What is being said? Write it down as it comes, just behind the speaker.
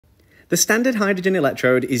The standard hydrogen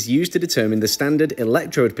electrode is used to determine the standard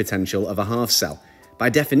electrode potential of a half cell. By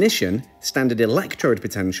definition, standard electrode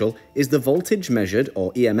potential is the voltage measured,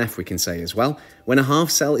 or EMF we can say as well, when a half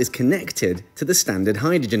cell is connected to the standard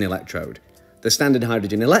hydrogen electrode. The standard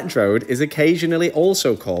hydrogen electrode is occasionally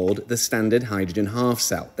also called the standard hydrogen half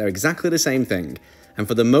cell. They're exactly the same thing. And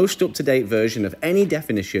for the most up-to-date version of any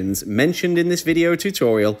definitions mentioned in this video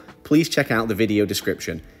tutorial, please check out the video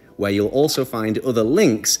description, where you'll also find other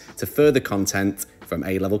links to further content from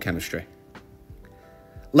A-level chemistry.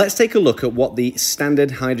 Let's take a look at what the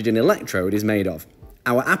standard hydrogen electrode is made of.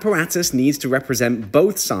 Our apparatus needs to represent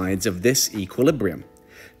both sides of this equilibrium.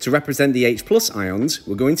 To represent the H+ ions,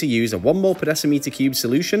 we're going to use a 1 mole per decimeter cube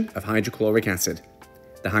solution of hydrochloric acid.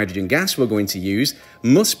 The hydrogen gas we're going to use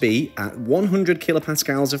must be at 100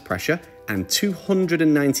 kilopascals of pressure and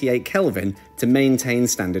 298 Kelvin to maintain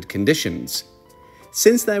standard conditions.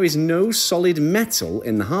 Since there is no solid metal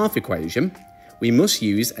in the half equation, we must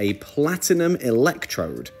use a platinum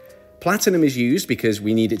electrode. Platinum is used because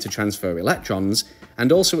we need it to transfer electrons,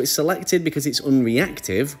 and also it's selected because it's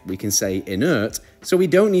unreactive, we can say inert, so we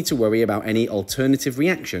don't need to worry about any alternative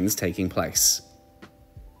reactions taking place.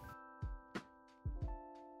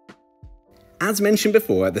 As mentioned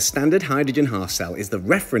before, the standard hydrogen half cell is the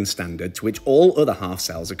reference standard to which all other half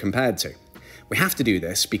cells are compared to. We have to do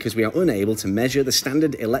this because we are unable to measure the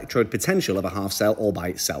standard electrode potential of a half cell all by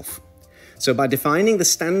itself. So by defining the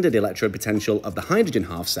standard electrode potential of the hydrogen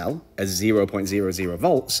half cell as 0.00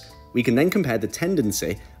 volts, we can then compare the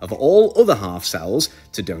tendency of all other half cells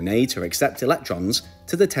to donate or accept electrons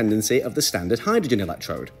to the tendency of the standard hydrogen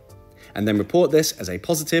electrode, and then report this as a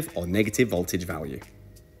positive or negative voltage value.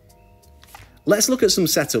 Let's look at some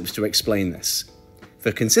setups to explain this.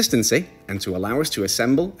 For consistency, and to allow us to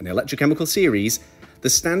assemble an electrochemical series, the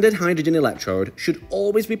standard hydrogen electrode should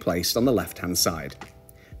always be placed on the left-hand side.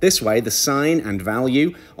 This way, the sign and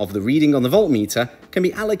value of the reading on the voltmeter can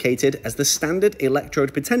be allocated as the standard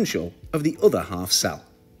electrode potential of the other half cell.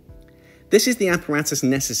 This is the apparatus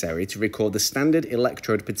necessary to record the standard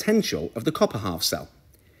electrode potential of the copper half cell.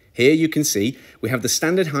 Here you can see we have the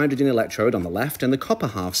standard hydrogen electrode on the left and the copper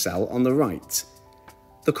half cell on the right.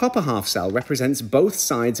 The copper half cell represents both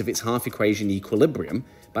sides of its half equation equilibrium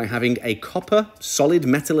by having a copper solid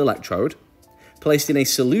metal electrode placed in a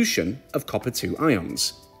solution of copper 2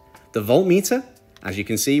 ions. The voltmeter, as you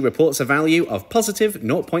can see, reports a value of positive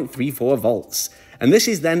 0.34 volts, and this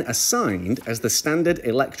is then assigned as the standard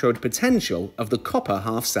electrode potential of the copper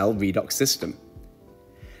half cell redox system.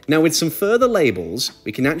 Now, with some further labels,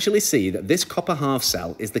 we can actually see that this copper half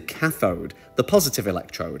cell is the cathode, the positive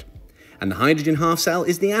electrode, and the hydrogen half cell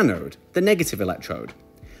is the anode, the negative electrode.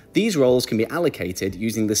 These roles can be allocated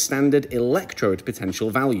using the standard electrode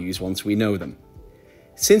potential values once we know them.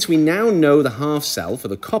 Since we now know the half cell for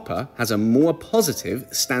the copper has a more positive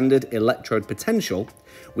standard electrode potential,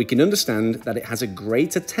 we can understand that it has a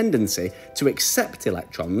greater tendency to accept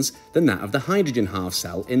electrons than that of the hydrogen half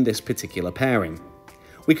cell in this particular pairing.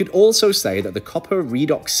 We could also say that the copper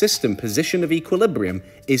redox system position of equilibrium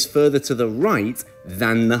is further to the right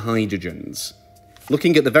than the hydrogens.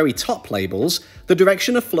 Looking at the very top labels, the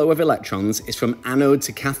direction of flow of electrons is from anode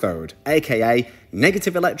to cathode, aka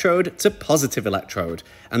negative electrode to positive electrode,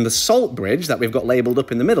 and the salt bridge that we've got labelled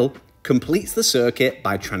up in the middle completes the circuit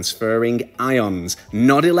by transferring ions,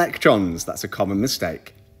 not electrons. That's a common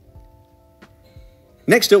mistake.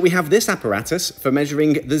 Next up, we have this apparatus for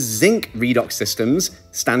measuring the zinc redox system's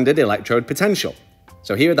standard electrode potential.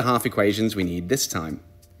 So here are the half equations we need this time.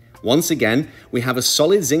 Once again, we have a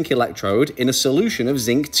solid zinc electrode in a solution of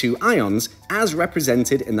zinc 2 ions as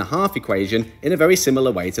represented in the half equation in a very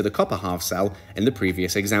similar way to the copper half cell in the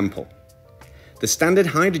previous example. The standard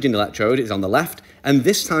hydrogen electrode is on the left, and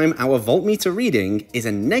this time our voltmeter reading is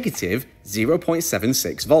a negative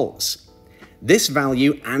 0.76 volts. This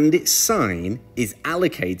value and its sign is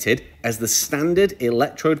allocated as the standard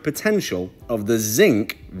electrode potential of the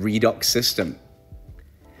zinc redox system.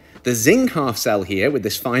 The zinc half cell here with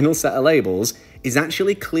this final set of labels is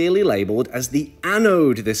actually clearly labelled as the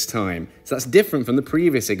anode this time, so that's different from the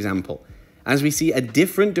previous example, as we see a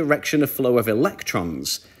different direction of flow of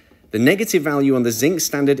electrons. The negative value on the zinc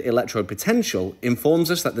standard electrode potential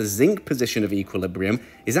informs us that the zinc position of equilibrium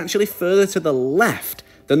is actually further to the left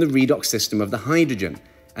than the redox system of the hydrogen,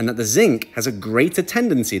 and that the zinc has a greater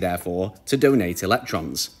tendency, therefore, to donate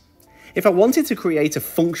electrons. If I wanted to create a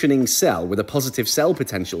functioning cell with a positive cell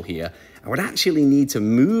potential here, I would actually need to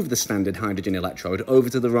move the standard hydrogen electrode over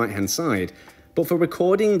to the right-hand side, but for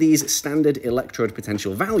recording these standard electrode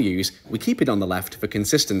potential values, we keep it on the left for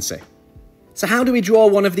consistency. So how do we draw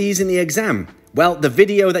one of these in the exam? Well, the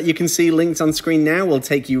video that you can see linked on screen now will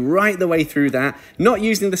take you right the way through that, not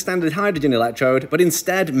using the standard hydrogen electrode, but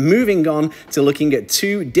instead moving on to looking at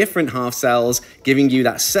two different half cells, giving you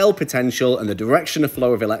that cell potential and the direction of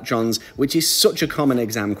flow of electrons, which is such a common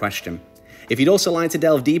exam question. If you'd also like to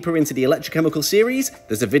delve deeper into the electrochemical series,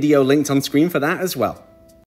 there's a video linked on screen for that as well.